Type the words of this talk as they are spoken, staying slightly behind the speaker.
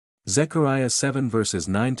Zechariah 7 verses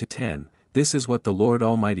 9 to 10, This is what the Lord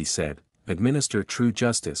Almighty said, Administer true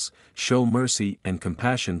justice, show mercy and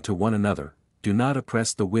compassion to one another, do not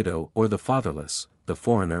oppress the widow or the fatherless, the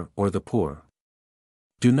foreigner or the poor.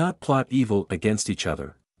 Do not plot evil against each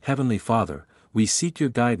other. Heavenly Father, we seek your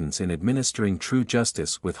guidance in administering true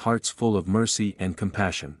justice with hearts full of mercy and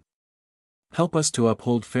compassion. Help us to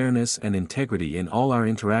uphold fairness and integrity in all our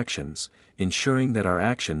interactions, ensuring that our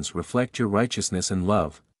actions reflect your righteousness and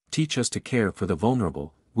love. Teach us to care for the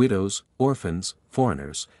vulnerable, widows, orphans,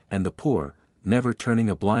 foreigners, and the poor, never turning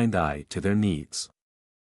a blind eye to their needs.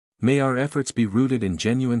 May our efforts be rooted in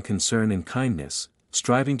genuine concern and kindness,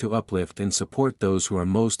 striving to uplift and support those who are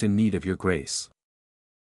most in need of your grace.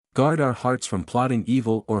 Guard our hearts from plotting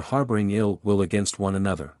evil or harboring ill will against one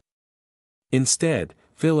another. Instead,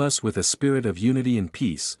 fill us with a spirit of unity and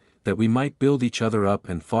peace, that we might build each other up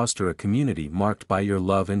and foster a community marked by your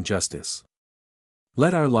love and justice.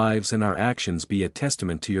 Let our lives and our actions be a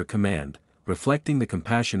testament to your command, reflecting the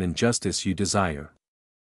compassion and justice you desire.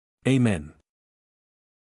 Amen.